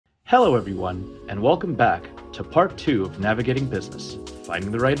Hello, everyone, and welcome back to part 2 of Navigating Business,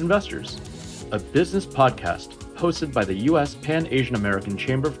 Finding the Right Investors, a business podcast hosted by the U.S. Pan-Asian American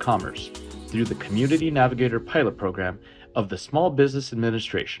Chamber of Commerce through the Community Navigator Pilot Program of the Small Business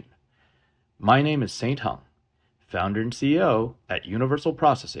Administration. My name is Saint Hung, founder and CEO at Universal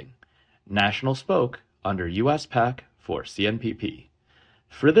Processing, national spoke under USPACC for CNPP.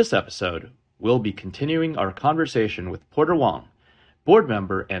 For this episode, we'll be continuing our conversation with Porter Wong, board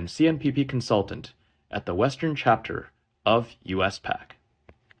member and CNPP consultant at the Western Chapter of USPACC.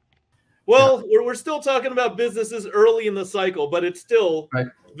 Well, we're still talking about businesses early in the cycle, but it's still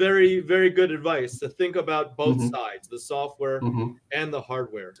very, very good advice to think about both sides, the software and the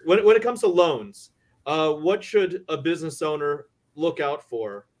hardware. When it comes to loans, what should a business owner look out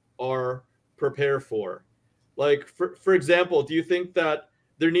for or prepare for? Like, for example, do you think that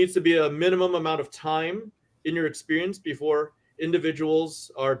there needs to be a minimum amount of time in your experience before individuals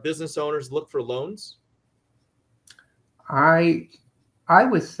or business owners look for loans? I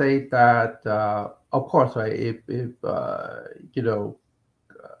would say that of course, right, if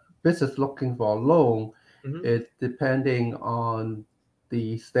business looking for a loan, it's depending on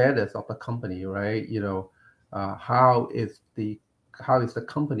the status of the company, right? How is the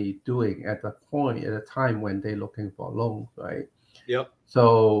company doing at the time when they're looking for loans, right? Yep.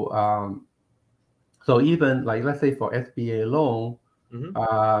 So even like, let's say for SBA loan,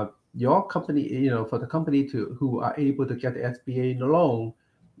 your company, for the company who are able to get the SBA loan,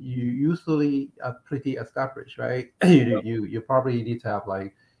 you usually are pretty established, right? You probably need to have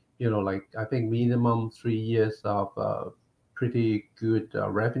like I think minimum 3 years of pretty good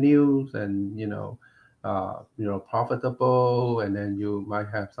revenues and profitable, and then you might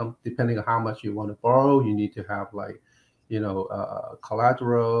have some, depending on how much you want to borrow, you need to have like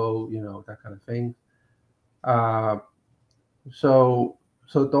collateral, that kind of thing. So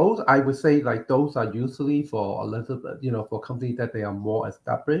those, I would say, like those are usually for a little bit, for companies that they are more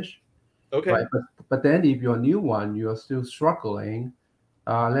established. Okay. Right? But then if you're a new one, you are still struggling.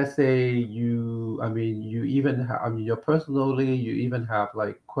 Let's say you personally, you even have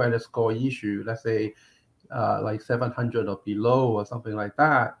like credit score issue. Let's say like 700 or below or something like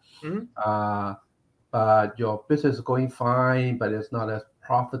that. But your business is going fine, but it's not as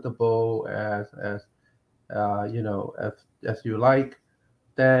profitable as you like,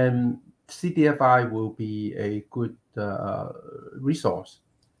 then CDFI will be a good resource.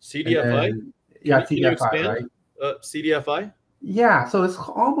 CDFI? Yeah, can you expand? Right? CDFI? Yeah, so it's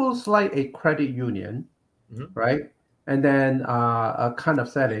almost like a credit union, right? And then a kind of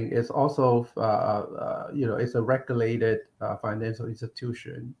setting is also, it's a regulated financial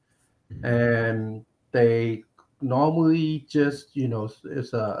institution, and they normally just,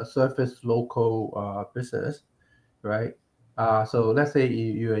 it's a surface local business, right? So let's say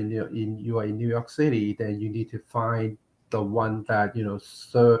you are in New York City, then you need to find the one that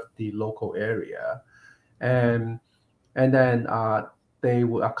serve the local area, and then they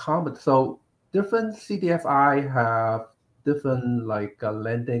will accommodate. So different CDFI have different like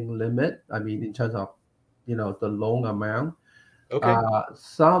lending limit. I mean, in terms of the loan amount. Okay.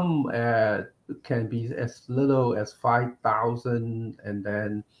 Some can be as little as 5,000, and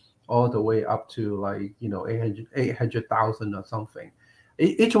then all the way up to like 800,000 or something.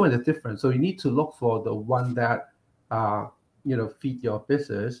 Each one is different, so you need to look for the one that fit your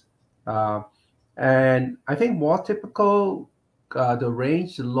business. And I think more typical, the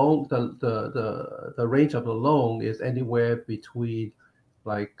range the range of the loan is anywhere between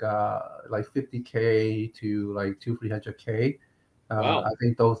like 50K to like 200-300K. Wow. I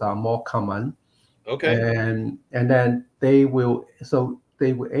think those are more common. Okay. And then they will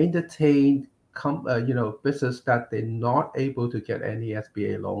entertain business that they're not able to get any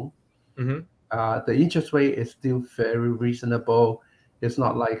SBA loan. The interest rate is still very reasonable. It's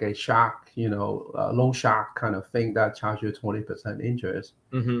not like a shark, loan shark kind of thing that charge you 20% interest.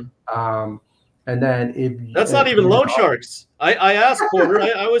 And then that's not even loan sharks. I asked Porter.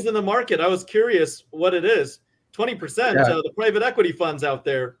 I was in the market. I was curious what it is. 20%. The private equity funds out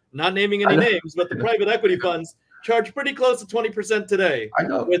there, not naming any names, but the private equity funds charge pretty close to 20% today. I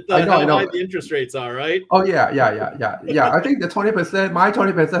know. With how high the interest rates are, right? Oh yeah. I think the 20%, my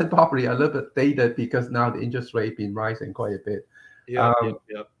 20% probably a little bit dated because now the interest rate been rising quite a bit. Yeah.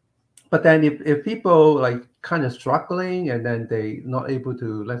 But then if people like kind of struggling and then they not able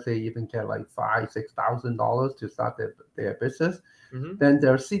to, let's say, even get like $5,000-6,000 to start their business, then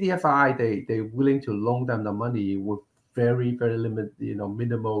their CDFI, they're willing to loan them the money with very, very limited,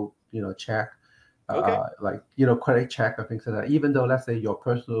 minimal, check, like, credit check or things like that. Even though, let's say, your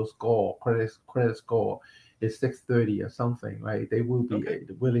personal score, credit score is 630 or something, right? They will be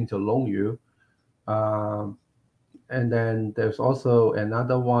willing to loan you. And then there's also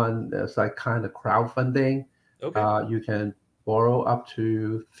another one that's like kind of crowdfunding. You can borrow up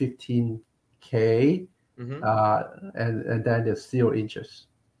to 15K, and then there's 0 interest.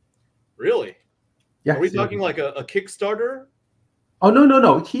 Really? Yeah. Are we talking like a Kickstarter? Oh,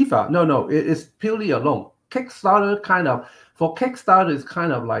 no, Kiva. No, it's purely a loan. Kickstarter for Kickstarter is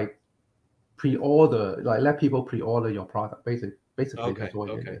kind of like pre-order, like let people pre-order your product. Basically that's what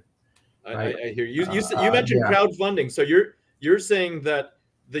it is. Right? I hear you. You mentioned crowdfunding. So you're saying that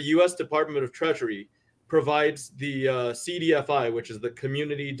the U.S. Department of Treasury provides the CDFI, which is the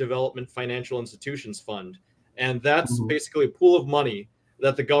Community Development Financial Institutions Fund, and that's basically a pool of money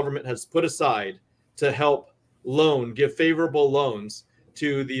that the government has put aside to help give favorable loans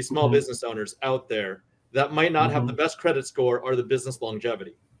to the small business owners out there that might not have the best credit score or the business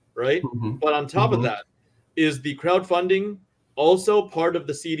longevity, right? But on top of that, is the crowdfunding also part of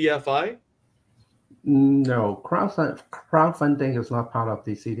the CDFI? No, crowdfunding is not part of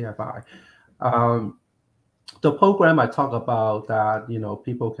the CDFI. The program I talk about that,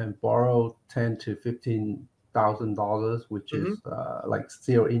 people can borrow $10,000 to $15,000, which is like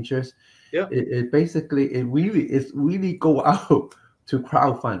 0 interest. Yeah. It really go out to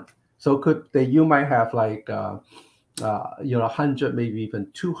crowdfund. So you might have like 100, maybe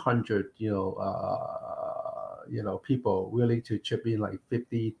even 200, people willing to chip in like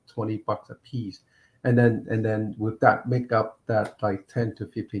 $50, $20 a piece, and then with that make up that like 10 to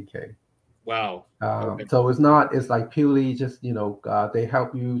 15K. Wow. So it's like purely just they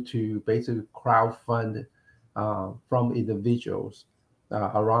help you to basically crowdfund from individuals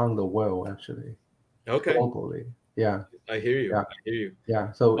around the world, actually. Locally. Yeah. I hear you. Yeah. I hear you.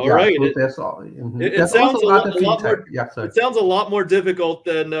 Yeah. So all right. So there's all. It sounds a lot more. Yeah, it sounds a lot more difficult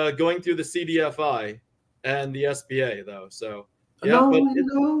than going through the CDFI and the SBA, though. So yeah.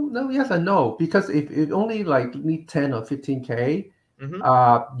 No. Yes and no, because if it only like need 10 or 15K,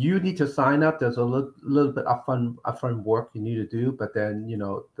 you need to sign up. There's a little bit upfront work you need to do, but then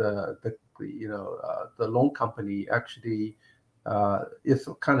the loan company actually is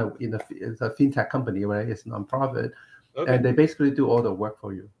kind of it's a fintech company, right? It's nonprofit, and they basically do all the work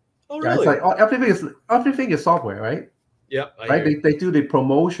for you. Oh, really? It's like everything is software, right? Yeah. Right. They do the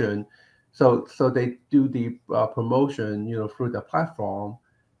promotion, so they do the promotion, through the platform,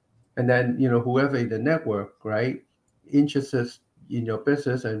 and then whoever in the network, right, interested in your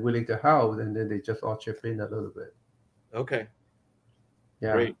business and willing to help, and then they just all chip in a little bit. Okay.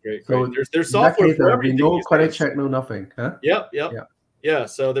 Yeah. Great. So there's software for everything. No credit check, no nothing. Huh? Yep. Yeah.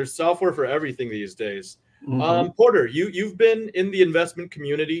 So there's software for everything these days. Porter, you've been in the investment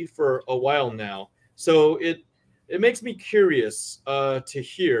community for a while now, so it makes me curious to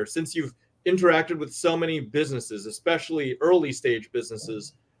hear, since you've interacted with so many businesses, especially early stage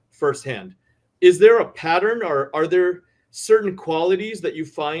businesses, firsthand. Is there a pattern, or are there certain qualities that you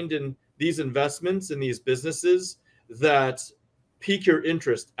find in these investments, in these businesses, that pique your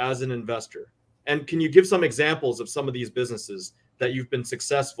interest as an investor? And can you give some examples of some of these businesses that you've been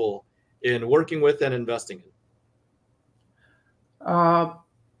successful in working with and investing in?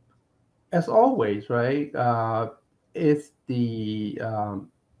 As always, right? It's the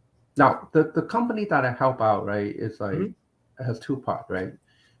now the company that I help out, right? Is like it has 2 parts, right?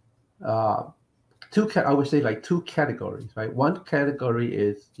 I would say like 2 categories, right? One category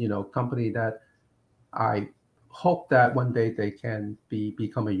is company that I hope that one day they can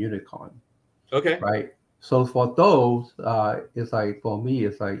become a unicorn. Okay. Right. So for those, it's like, for me,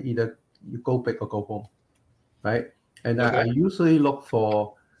 it's like either you go big or go home, right? And I usually look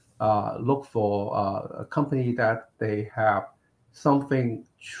for a company that they have something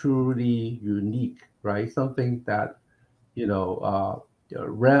truly unique, right? Something that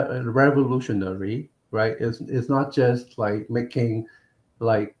revolutionary, right? It's not just like making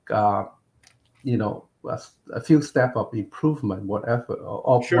like a few step of improvement, whatever,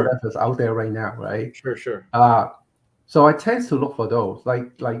 or whatever's out there right now, right? Sure. So I tend to look for those,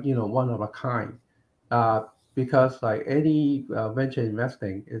 like one of a kind, because like any venture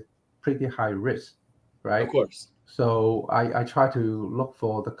investing is pretty high risk, right? Of course. So I try to look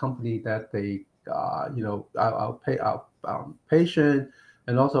for the company that they I'll patient,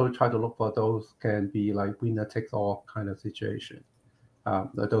 and also try to look for those can be like winner takes all kind of situation.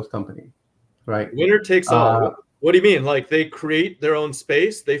 Those companies, right? Winner takes all. What do you mean? Like they create their own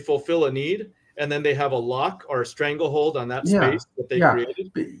space, they fulfill a need, and then they have a lock or a stranglehold on that space that they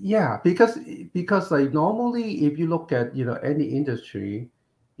created? Yeah, because like normally if you look at any industry,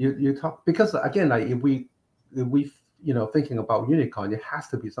 you talk, because again, like if we thinking about unicorn, it has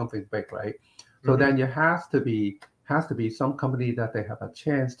to be something big, right? So then it has to be some company that they have a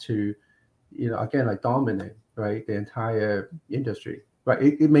chance to, again, like dominate, right, the entire industry, right?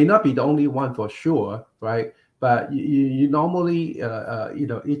 It may not be the only one for sure, right? But you normally,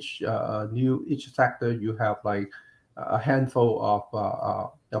 each sector you have like a handful of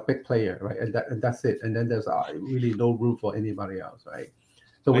a big player, right? And that's it. And then there's really no room for anybody else, right?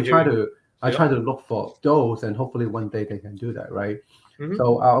 So I try to look for those, and hopefully one day they can do that, right?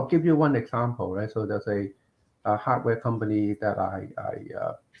 So I'll give you one example, right? So there's a hardware company that I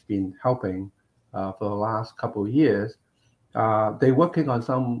been helping for the last couple of years. They're working on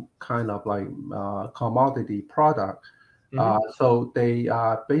some kind of like commodity product. So they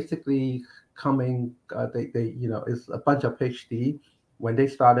are basically coming. They it's a bunch of PhD. When they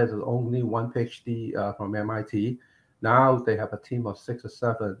started, it was only one PhD from MIT. Now they have a team of 6 or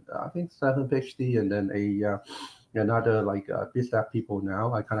 7. I think 7 PhD, and then another like business people.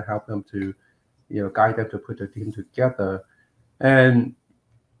 Now I kind of help them to guide them to put the team together, and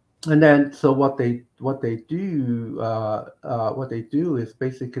then so what they do is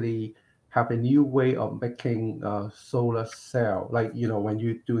basically have a new way of making solar cell, like when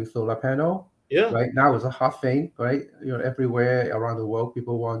you're doing solar panel. Right now it's a hot thing, right? Everywhere around the world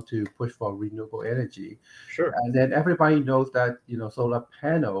people want to push for renewable energy. And then everybody knows that solar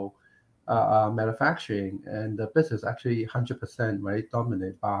panel manufacturing and the business actually 100%, right,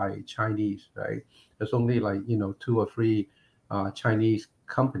 dominated by Chinese, right? There's only like 2 or 3 Chinese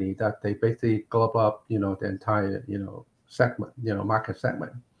company that they basically glob up the entire segment, market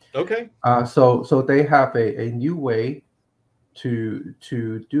segment. So they have a new way to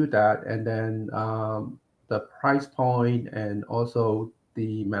do that, and then the price point and also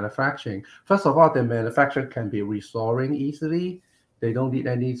the manufacturing. First of all, the manufacturing can be reshoring easily. They don't need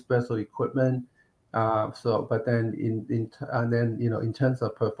any special equipment. But then in terms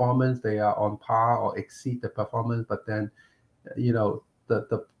of performance, they are on par or exceed the performance. But then, the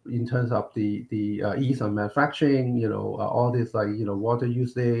in terms of the ease of manufacturing, all this like water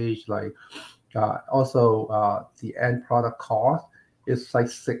usage, like also the end product cost is like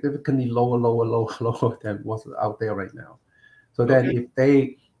significantly lower than what's out there right now. So then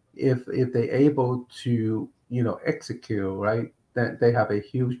if they able to execute, right, then they have a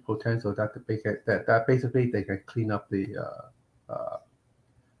huge potential that basically they can clean up the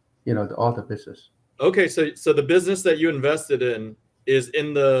all the business. Okay, so the business that you invested in is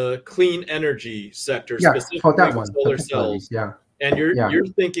in the clean energy sector, specifically for that one, solar cells. And you're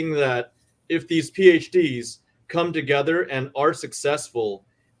thinking that if these PhDs come together and are successful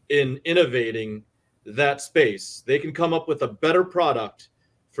in innovating that space, they can come up with a better product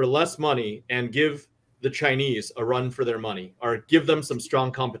for less money and give the Chinese a run for their money, or give them some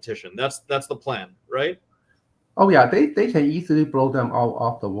strong competition. That's the plan, right? Oh yeah, they can easily blow them all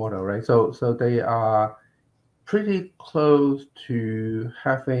off the water, right? So they are pretty close to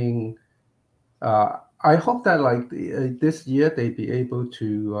having. I hope that like this year they'd be able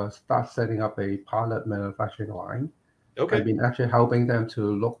to start setting up a pilot manufacturing line. I've been actually helping them to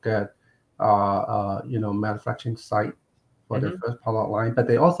look at manufacturing site for the first pilot line, but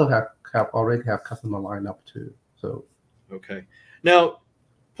they also already have customer line up too. So now,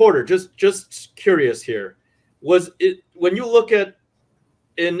 Porter, just curious here, was it when you look at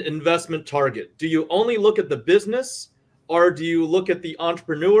an investment target, do you only look at the business, or do you look at the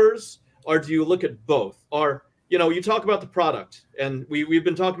entrepreneurs, or do you look at both? Or you talk about the product, and we've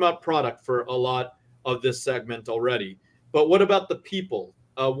been talking about product for a lot of this segment already, but what about the people?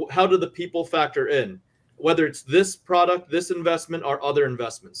 How do the people factor in, whether it's this product, this investment, or other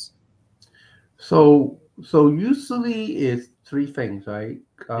investments? So usually it's 3 things, right?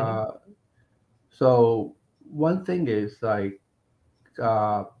 So one thing is like,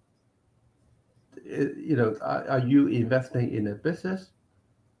 are you investing in a business,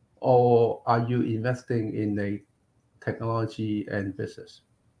 or are you investing in a technology and business?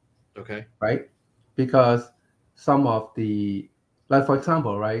 Right? Because some of the, like for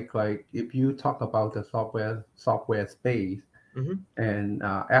example, right, like if you talk about the software space and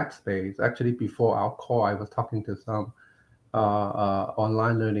app space, actually before our call, I was talking to some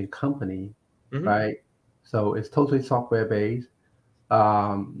online learning company, right? So it's totally software based.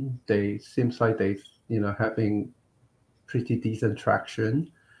 They seems like they having pretty decent traction.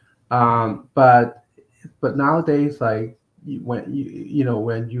 But nowadays, like when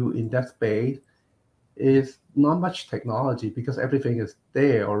you in that space, is not much technology because everything is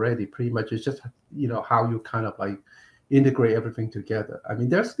there already. Pretty much, it's just how you kind of like integrate everything together. I mean,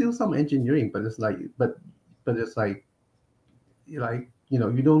 there's still some engineering, but it's like, but it's like you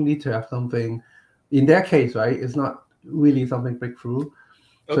don't need to have something. In that case, right, it's not really something breakthrough.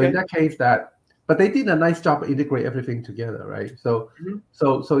 So in that case, that but they did a nice job of integrate everything together, right? So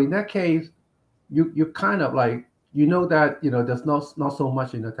so in that case, you kind of like, that there's not so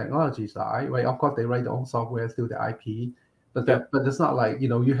much in the technology side, right? Of course they write their own software through the IP, but but it's not like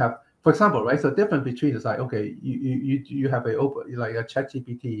you have, for example, right? So difference between is like, okay, you have a open, like a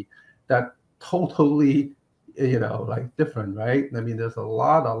ChatGPT that totally like different, right? I mean, there's a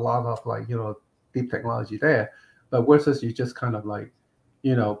lot of like deep technology there, but versus you just kind of like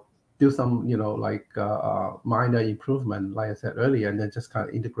do some like minor improvement, like I said earlier, and then just kind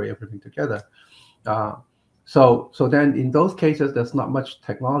of integrate everything together. So then in those cases there's not much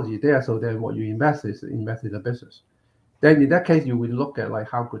technology there, so then what you invest in the business. Then in that case you will look at like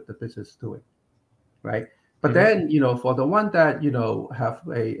how good the business is doing, right? But then for the one that have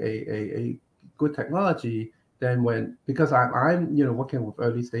a good technology, then because I'm working with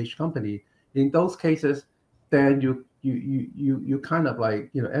early stage company, in those cases then you kind of like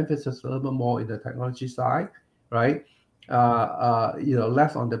emphasis a little bit more in the technology side, right?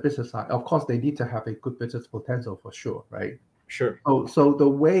 Less on the business side. Of course they need to have a good business potential for sure, right? Sure. So the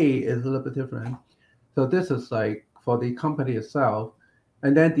way is a little bit different. So this is like for the company itself,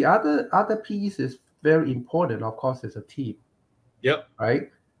 and then the other piece is very important, of course, is a team. Yep. Right.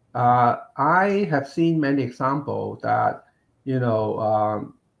 I have seen many examples that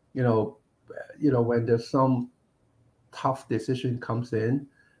when there's some tough decision comes in,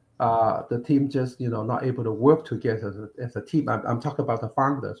 the team just not able to work together as a team. I'm talking about the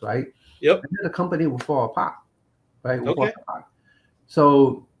founders, right? Yep. And then the company will fall apart, right? Will Okay. fall apart.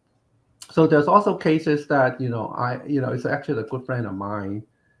 So there's also cases that it's actually a good friend of mine.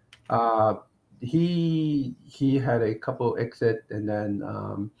 He had a couple exit, and then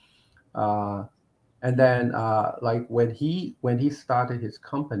like when he started his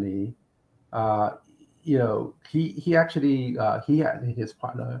company, he actually he had his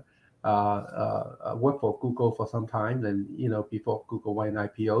partner worked for Google for some time, and before Google went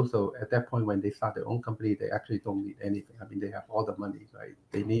IPO. So at that point, when they start their own company, they actually don't need anything. I mean, they have all the money, right?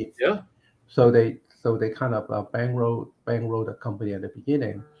 They need. Yeah. So they kind of bankroll the company at the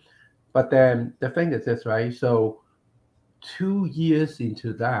beginning. But then the thing is this, right? So 2 years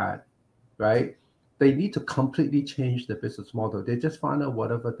into that, right, they need to completely change the business model. They just found out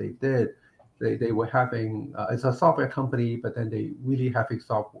whatever they did, they were having it's a software company, but then they really having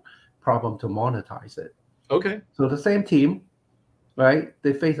solved problem to monetize it. Okay. So the same team, right,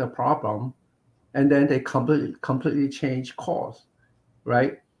 they face a problem, and then they completely change course,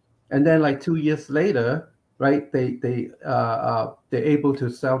 right? And then like 2 years later, right, they're able to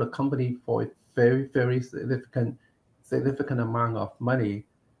sell the company for a very, very significant amount of money.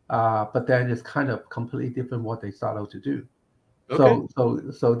 But then it's kind of completely different what they start out to do. Okay.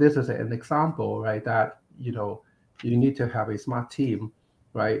 So this is an example, right, that you need to have a smart team,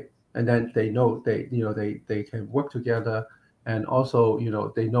 right? And then they know they can work together, and also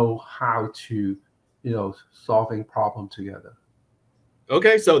they know how to solving problem together.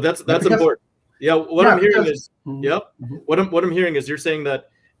 Okay, so that's important. Yeah, what I'm hearing is what I'm hearing is you're saying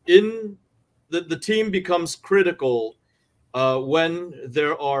that in the team becomes critical when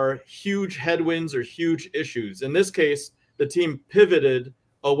there are huge headwinds or huge issues. In this case, the team pivoted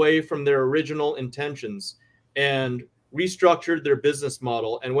away from their original intentions and restructured their business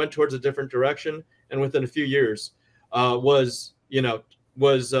model and went towards a different direction. And within a few years, was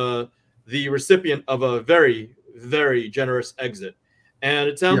the recipient of a very, very generous exit. And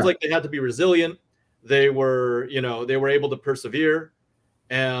it sounds like they had to be resilient. They were able to persevere.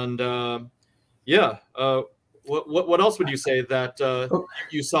 And what else would you say that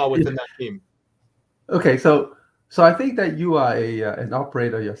you saw within that team? Okay, so I think that you are an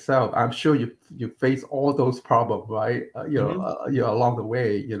operator yourself. I'm sure you face all those problems, right? Along the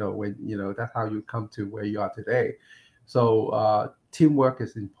way, when that's how you come to where you are today. So teamwork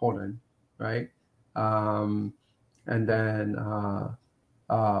is important, right? And then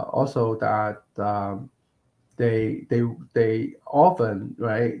also that they often,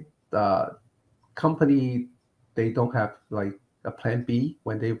 right, the company, they don't have like a plan B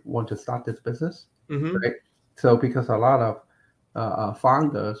when they want to start this business, right? So because a lot of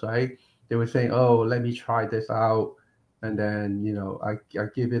founders, right, they were saying, oh, let me try this out, and then I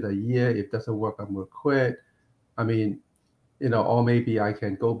give it a year. If it doesn't work, I'm gonna quit. I mean, or maybe I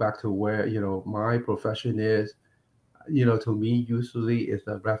can go back to where my profession is. To me, usually it's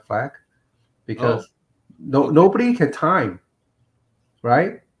a red flag, because nobody can time,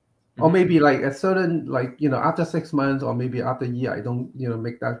 right? Or maybe like a certain, like after 6 months, or maybe after a year, I don't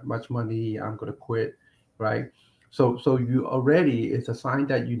make that much money, I'm gonna quit, right? So you already, it's a sign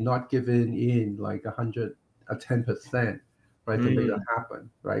that you're not giving in like 110%, right, to make that happen,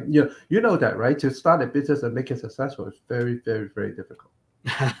 right? You know that, right? To start a business and make it successful is very, very, very difficult.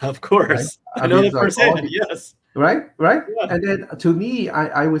 Of course. Right? I know that firsthand, yes. Right. Yeah. And then to me,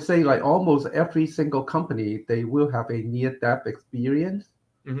 I would say like almost every single company, they will have a near-death experience.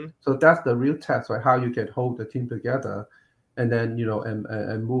 So that's the real test, right? How you can hold the team together and then,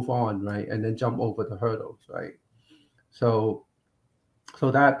 and move on, right? And then jump over the hurdles, right? So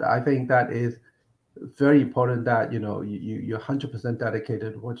that, I think that is very important, that, you're 100%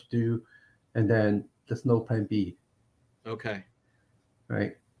 dedicated to what you do, and then there's no plan B. Okay.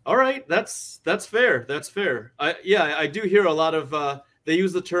 Right. All right. That's fair. That's fair. I do hear a lot of, they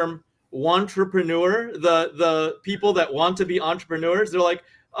use the term wantrepreneur, the people that want to be entrepreneurs. They're like,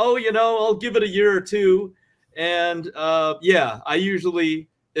 oh, I'll give it a year or two. And I usually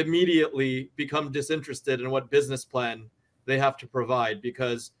immediately become disinterested in what business plan they have to provide,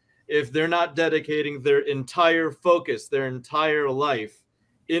 because if they're not dedicating their entire focus, their entire life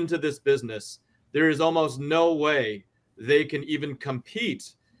into this business, there is almost no way they can even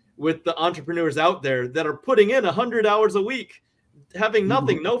compete with the entrepreneurs out there that are putting in 100 hours a week, having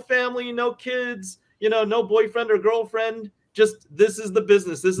nothing, no family, no kids, no boyfriend or girlfriend. Just, this is the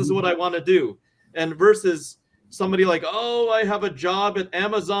business. This is what I want to do. And versus somebody like, oh, I have a job at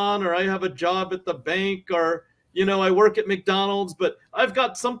Amazon, or I have a job at the bank, or, I work at McDonald's, but I've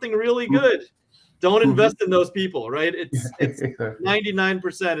got something really good. Don't invest in those people, right? It's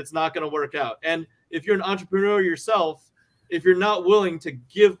 99%. It's not going to work out. And if you're an entrepreneur yourself, if you're not willing to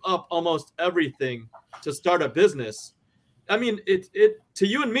give up almost everything to start a business, I mean, it to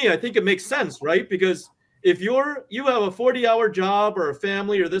you and me, I think it makes sense, right? Because if you have a 40-hour job or a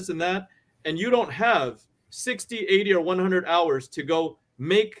family or this and that, and you don't have 60, 80, or 100 hours to go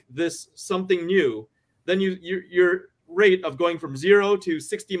make this something new, then your rate of going from 0 to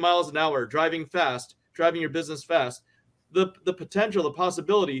 60 miles an hour, driving your business fast, the potential, the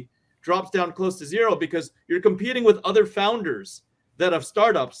possibility drops down close to 0, because you're competing with other founders that have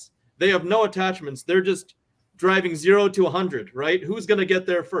startups. They have no attachments. They're just driving 0 to 100, right? Who's going to get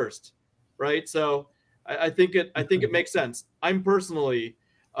there first, right? So I think it makes sense. I'm personally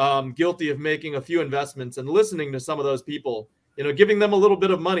guilty of making a few investments and listening to some of those people, giving them a little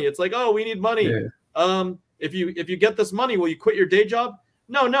bit of money. It's like, oh, we need money. Yeah. If you get this money, will you quit your day job?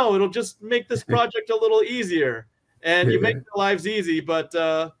 No, it'll just make this project a little easier, and you make their lives easy, but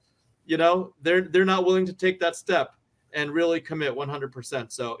they're not willing to take that step and really commit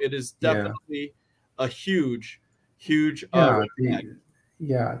 100%. So it is definitely a huge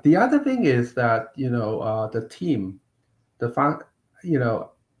the other thing is that the team, the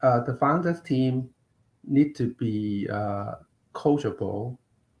founders team need to be coachable,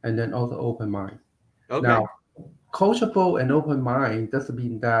 and then also open mind. Okay. Now, coachable and open mind doesn't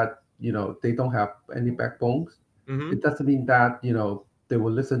mean that they don't have any backbones. It doesn't mean that they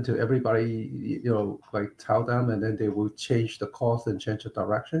will listen to everybody, like tell them, and then they will change the course and change the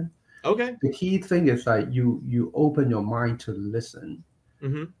direction. Okay. The key thing is that you open your mind to listen,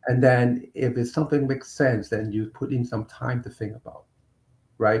 and then if it's something makes sense, then you put in some time to think about,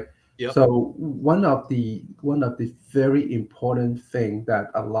 right? Yep. So one of the very important thing that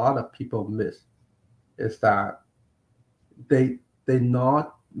a lot of people miss is that they're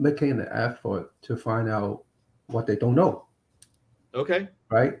not making an effort to find out what they don't know. Okay.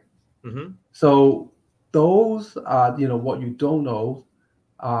 Right. So those are, what you don't know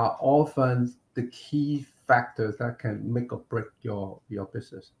are often the key factors that can make or break your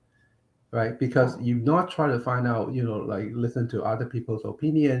business, right? Because you're not trying to find out, like listen to other people's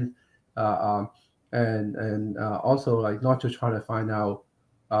opinions, and also like not just trying to find out,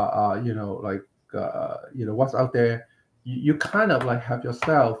 what's out there. You kind of like have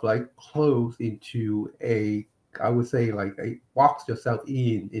yourself like closed into I would say like box yourself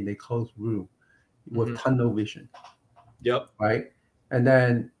in a closed room with tunnel vision. Yep. Right. And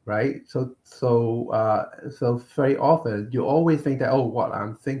then, right. So very often you always think that, oh, what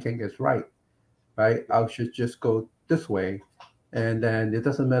I'm thinking is right. Right. I should just go this way. And then it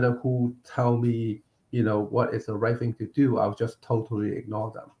doesn't matter who tell me, what is the right thing to do. I'll just totally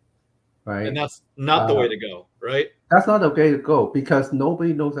ignore them. Right. And that's not the way to go. Right. That's not the way to go, because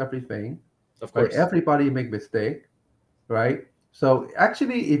nobody knows everything. Of course. Right? Everybody make mistake, right? So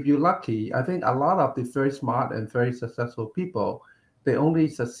actually, if you're lucky, I think a lot of the very smart and very successful people, they only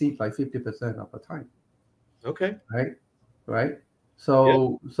succeed like 50% of the time. Okay. Right.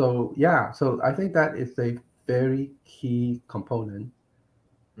 So I think that is a very key component,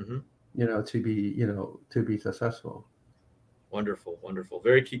 to be successful. Wonderful.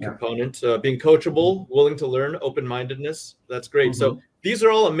 Very key component. Being coachable, willing to learn, open-mindedness. That's great. So these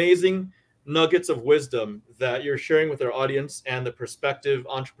are all amazing nuggets of wisdom that you're sharing with our audience and the prospective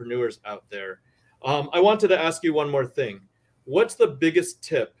entrepreneurs out there. I wanted to ask you one more thing. What's the biggest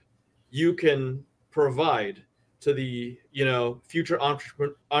tip you can provide to the future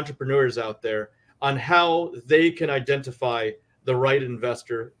entrepreneurs out there on how they can identify the right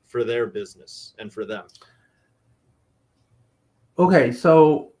investor for their business and for them? Okay,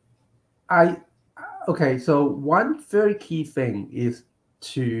 so one very key thing is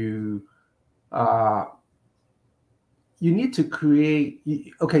to you need to create.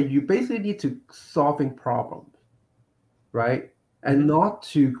 You basically need to solving problems, right? And not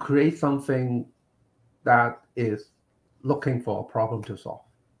to create something that is looking for a problem to solve.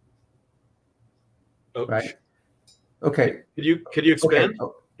 Oh, right? Okay. Could you expand?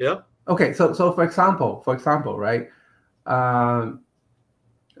 Okay. Yeah. Okay. So for example, right? Let's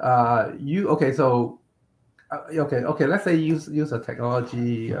say use a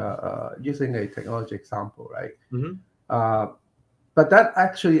technology, using a technology example, right? But that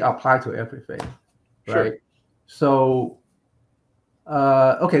actually applies to everything, right? Sure. So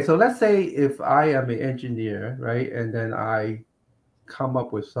let's say if I am an engineer, right, and then I come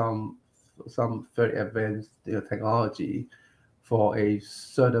up with some very advanced technology for a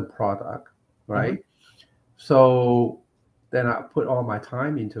certain product, right? So then I put all my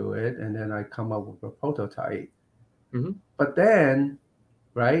time into it, and then I come up with a prototype. But then,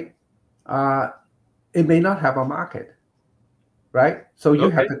 right, it may not have a market, right? So you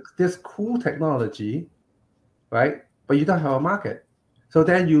have this cool technology, right, but you don't have a market. So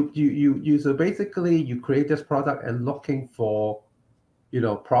then so basically you create this product and looking for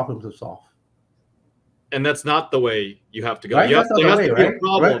problems to solve. And that's not the way you have to go. Right? There has to be right? a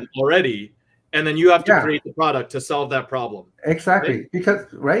problem already, and then you have to create the product to solve that problem. Exactly.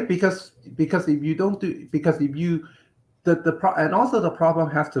 Right? Because if you don't do, because if you and also the problem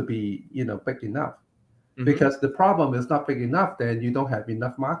has to be big enough. Because the problem is not big enough, then you don't have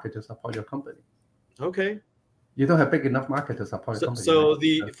enough market to support your company. Okay. You don't have big enough market to support your company. So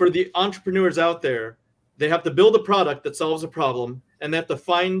for the entrepreneurs out there, they have to build a product that solves a problem, and they have to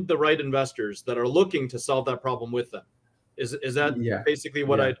find the right investors that are looking to solve that problem with them. Is that basically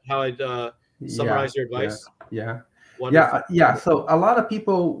how I'd summarize your advice? Yeah. Wonderful. Yeah. So a lot of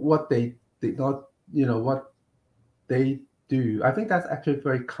people, what they not, what they do, I think that's actually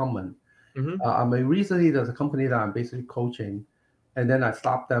very common. Recently there's a company that I'm basically coaching, and then I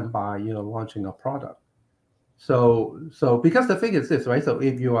stopped them by launching a product. So because the thing is this, right? So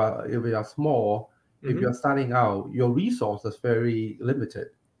if you are small, if you're starting out, your resource is very limited.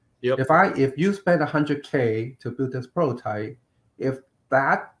 If you spend $100K to build this prototype, if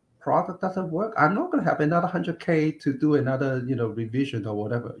that product doesn't work, I'm not going to have another $100K to do another revision or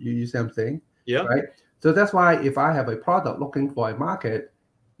whatever. You see what I'm saying? Yeah. Right. So that's why if I have a product looking for a market,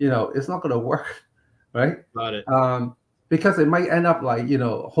 it's not going to work, right? Got it. Because it might end up like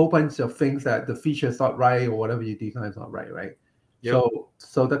a whole bunch of things that the feature is not right or whatever you design is not right? Yep.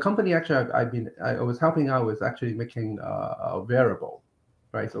 So the company actually I was helping out with actually making a wearable,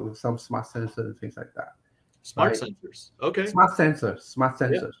 right? So with some smart sensors and things like that. Smart sensors, okay. Smart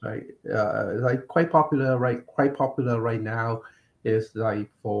sensors, right? Like quite popular right now is like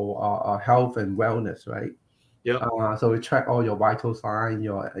for health and wellness, right? Yeah. So we track all your vital signs,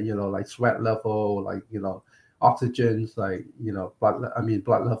 your like sweat level, like oxygens, like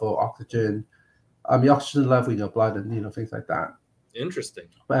blood level, oxygen level in your blood, and things like that. Interesting.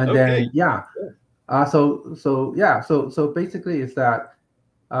 And then so basically is that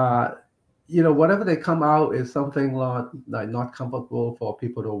whatever they come out is something not comfortable for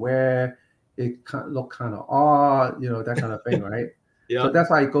people to wear. It can look kind of odd, that kind of thing, right? So that's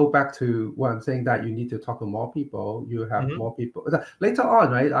why I go back to what I'm saying, that you need to talk to more people. You have more people later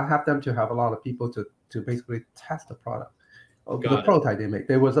on, right? I have them to have a lot of people to basically test the product, the prototype they make.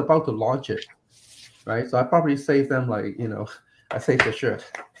 They was about to launch it, right? So I probably saved them I saved the shirt.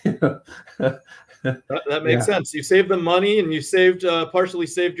 That makes sense. You saved them money, and you partially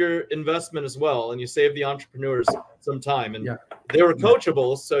saved your investment as well, and you saved the entrepreneurs some time. And they were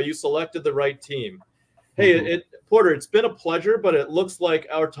coachable, so you selected the right team. Hey, Porter, it's been a pleasure, but it looks like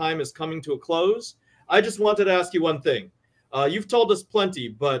our time is coming to a close. I just wanted to ask you one thing. You've told us plenty,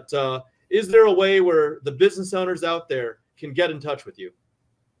 but is there a way where the business owners out there can get in touch with you?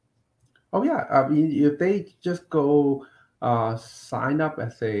 Oh yeah, I mean, if they just go sign up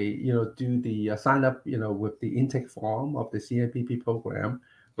as do the sign up with the intake form of the CNPP program,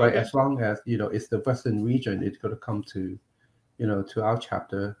 right? As long as it's the Western region, it's going to come to to our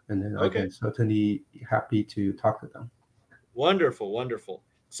chapter, and then I can certainly happy to talk to them. Wonderful.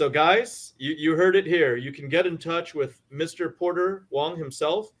 So guys, you heard it here. You can get in touch with Mr. Porter Wong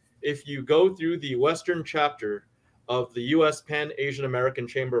himself. if you go through the Western Chapter of the U.S. Pan-Asian American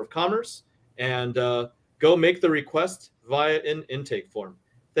Chamber of Commerce and go make the request via an intake form.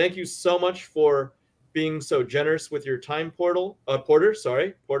 Thank you so much for being so generous with your time, Porter.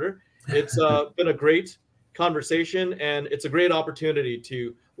 It's been a great conversation, and it's a great opportunity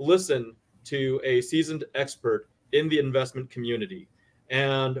to listen to a seasoned expert in the investment community.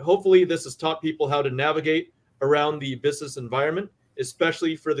 And hopefully this has taught people how to navigate around the business environment,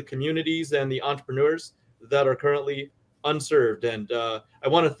 especially for the communities and the entrepreneurs that are currently unserved. And I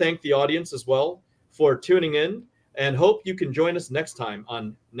want to thank the audience as well for tuning in, and hope you can join us next time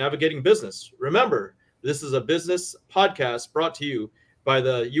on Navigating Business. Remember, this is a business podcast brought to you by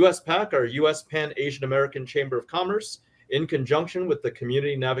the USPACC, or U.S. Pan-Asian American Chamber of Commerce, in conjunction with the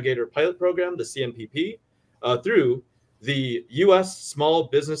Community Navigator Pilot Program, the CNPP, through the U.S. Small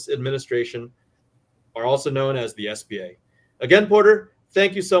Business Administration, or also known as the SBA. Again, Porter,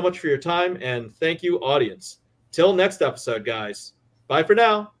 thank you so much for your time, and thank you, audience. Till next episode, guys. Bye for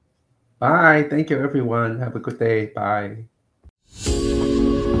now. Bye. Thank you, everyone. Have a good day. Bye.